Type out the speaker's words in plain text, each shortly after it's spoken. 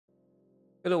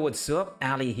Hello, what's up?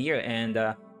 Ali here, and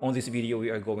on this video, we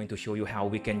are going to show you how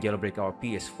we can jailbreak our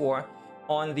PS4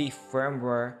 on the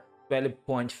firmware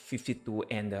 12.52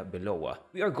 and below.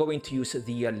 We are going to use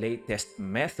the latest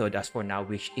method as for now,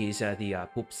 which is the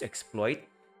Poops exploit.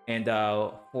 And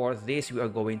for this, we are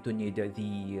going to need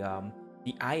the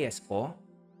ISO,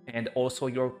 and also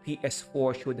your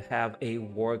PS4 should have a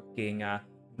working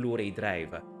Blu-ray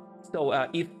drive. So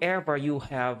if ever you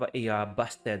have a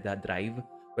busted drive,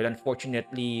 well,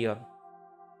 unfortunately,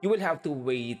 you will have to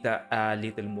wait a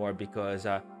little more because,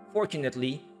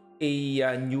 fortunately,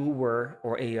 a newer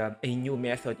or a new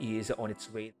method is on its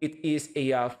way. It is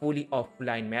a fully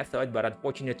offline method, but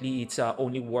unfortunately, it's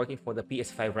only working for the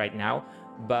PS5 right now.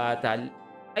 But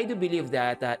I do believe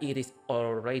that it is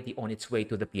already on its way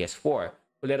to the PS4.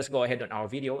 So let us go ahead on our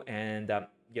video and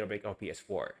jailbreak our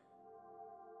PS4.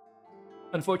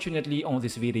 Unfortunately, on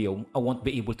this video, I won't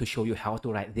be able to show you how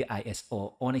to write the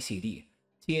ISO on a CD,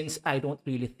 since I don't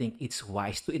really think it's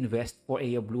wise to invest for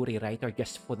a Blu-ray writer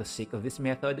just for the sake of this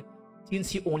method,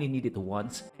 since you only need it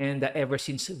once, and ever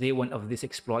since day one of this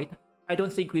exploit, I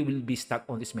don't think we will be stuck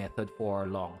on this method for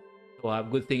long. So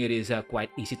good thing it is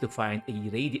quite easy to find a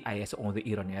ready ISO on the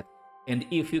internet, and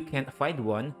if you can't find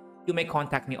one, you may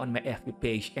contact me on my FB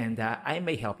page and I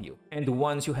may help you. And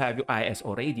once you have your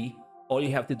ISO ready, all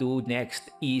you have to do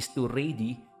next is to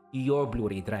ready your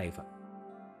Blu-ray drive.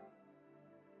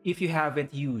 If you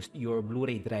haven't used your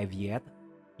Blu-ray drive yet,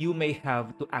 you may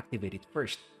have to activate it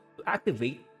first. To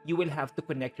activate, you will have to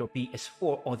connect your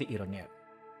PS4 on the internet.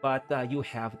 But you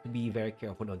have to be very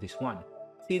careful on this one.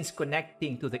 Since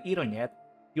connecting to the internet,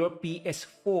 your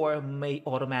PS4 may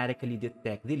automatically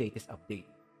detect the latest update.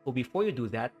 So before you do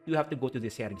that, you have to go to the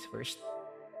settings first.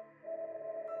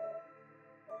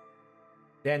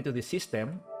 Then to the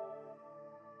system,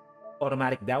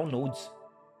 automatic downloads,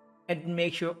 and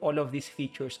make sure all of these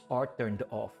features are turned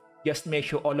off. Just make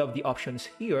sure all of the options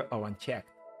here are unchecked.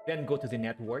 Then go to the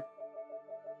network.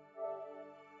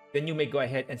 Then you may go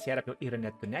ahead and set up your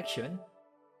internet connection.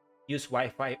 Use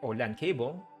Wi-Fi or LAN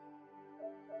cable.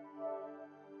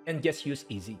 And just use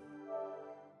Easy.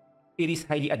 It is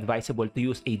highly advisable to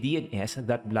use a DNS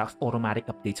that blocks automatic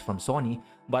updates from Sony,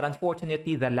 but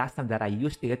unfortunately, the last time that I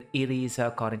used it, it is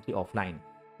currently offline.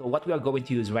 So what we are going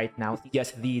to use right now is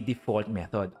just the default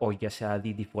method or just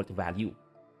the default value.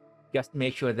 Just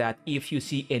make sure that if you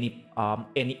see any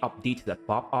updates that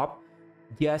pop up,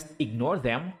 just ignore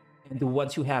them. And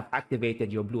once you have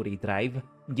activated your Blu-ray drive,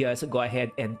 just go ahead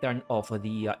and turn off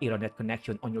the internet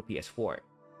connection on your PS4.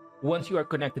 Once you are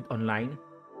connected online,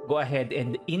 go ahead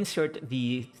and insert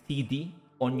the CD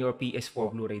on your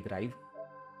PS4 Blu-ray drive.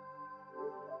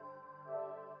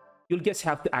 You'll just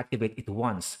have to activate it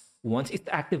once. Once it's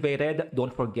activated,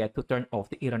 don't forget to turn off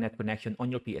the internet connection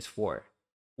on your PS4.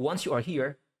 Once you are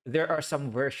here, there are some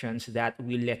versions that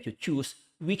will let you choose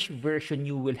which version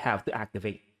you will have to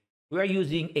activate. We are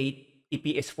using a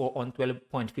PS4 on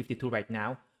 12.52 right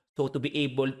now, so to be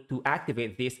able to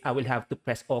activate this, I will have to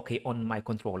press OK on my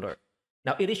controller.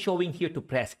 Now, it is showing here to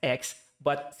press X,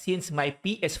 but since my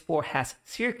PS4 has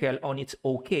circle on its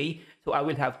OK, so I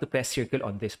will have to press circle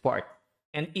on this part.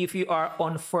 And if you are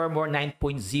on firmware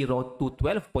 9.0 to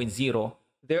 12.0,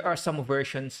 there are some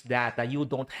versions that you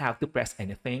don't have to press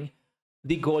anything.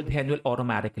 The Goldhen will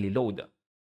automatically load.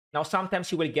 Now,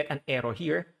 sometimes you will get an error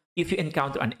here. If you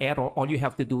encounter an error, all you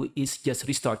have to do is just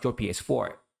restart your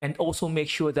PS4. And also make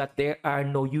sure that there are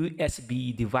no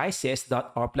USB devices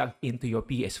that are plugged into your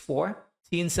PS4.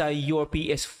 Since your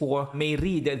PS4 may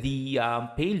read the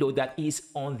payload that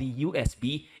is on the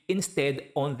USB instead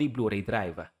on the Blu-ray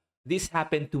drive. This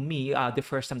happened to me the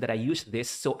first time that I used this,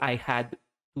 so I had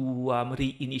to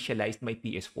reinitialize my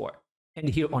PS4. And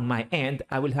here on my end,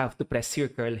 I will have to press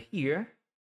circle here.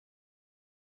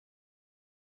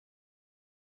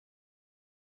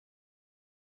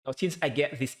 Now, since I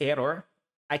get this error,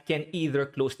 I can either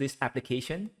close this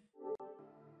application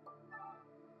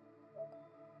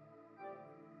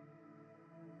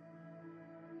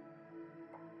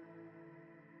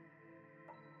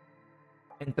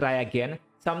and try again.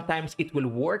 Sometimes it will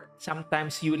work,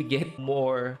 sometimes you will get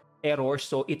more errors,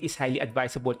 so it is highly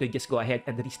advisable to just go ahead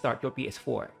and restart your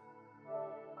PS4.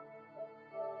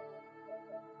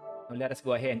 Now let us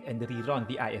go ahead and rerun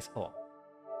the ISO.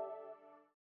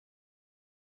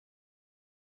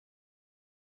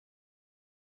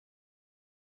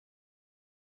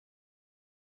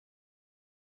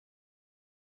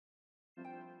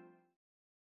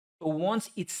 So once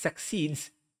it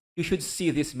succeeds, you should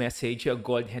see this message,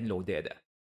 Goldhen Loaded.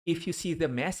 If you see the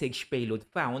message payload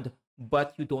found,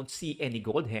 but you don't see any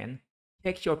Goldhen,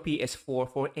 check your PS4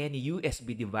 for any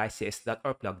USB devices that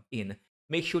are plugged in.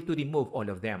 make sure to remove all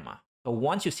of them. So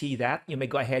once you see that, you may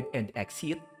go ahead and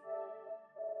exit.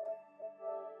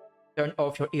 Turn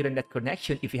off your internet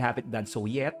connection if you haven't done so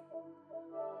yet.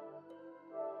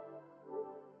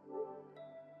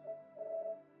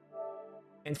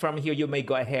 And from here, you may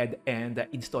go ahead and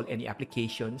install any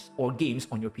applications or games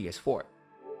on your PS4.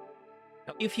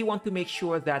 Now, if you want to make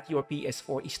sure that your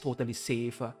PS4 is totally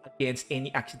safe against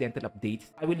any accidental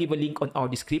updates, I will leave a link on our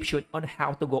description on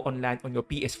how to go online on your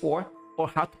PS4 or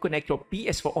how to connect your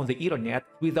PS4 on the internet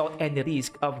without any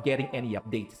risk of getting any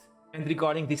updates. And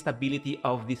regarding the stability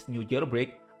of this new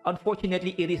jailbreak,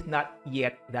 unfortunately, it is not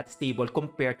yet that stable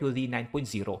compared to the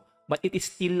 9.0, but it is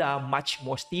still much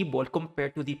more stable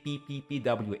compared to the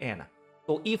PPPWN.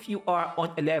 So if you are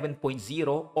on 11.0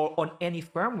 or on any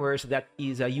firmwares that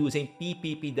is using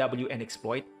PPPWN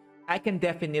exploit, I can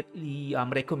definitely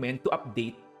recommend to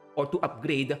update or to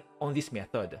upgrade on this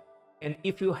method. And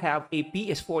if you have a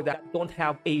PS4 that don't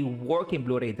have a working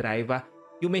Blu-ray drive,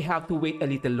 you may have to wait a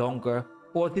little longer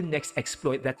for the next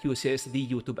exploit that uses the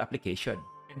YouTube application.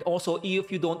 And also,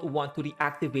 if you don't want to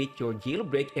reactivate your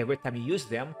jailbreak every time you use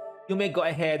them, you may go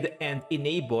ahead and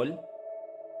enable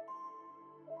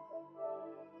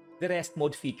the rest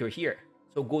mode feature here.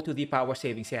 So go to the power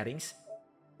saving settings,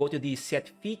 go to the set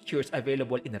features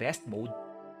available in rest mode,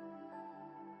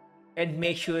 and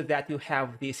make sure that you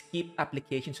have this keep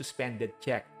application suspended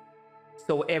checked.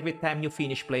 So every time you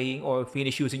finish playing or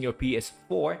finish using your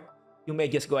PS4, you may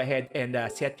just go ahead and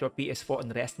set your PS4 on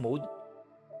rest mode.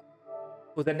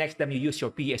 So the next time you use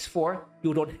your PS4,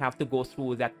 you don't have to go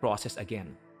through that process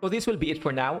again. So this will be it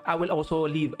for now. I will also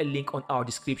leave a link on our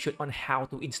description on how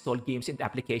to install games and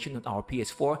application on our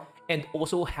PS4 and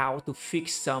also how to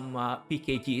fix some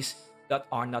PKGs that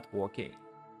are not working.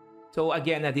 So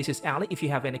again, this is Ali. If you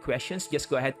have any questions, just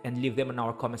go ahead and leave them in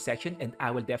our comment section and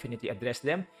I will definitely address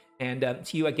them. And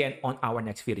see you again on our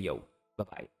next video.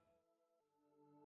 Bye-bye.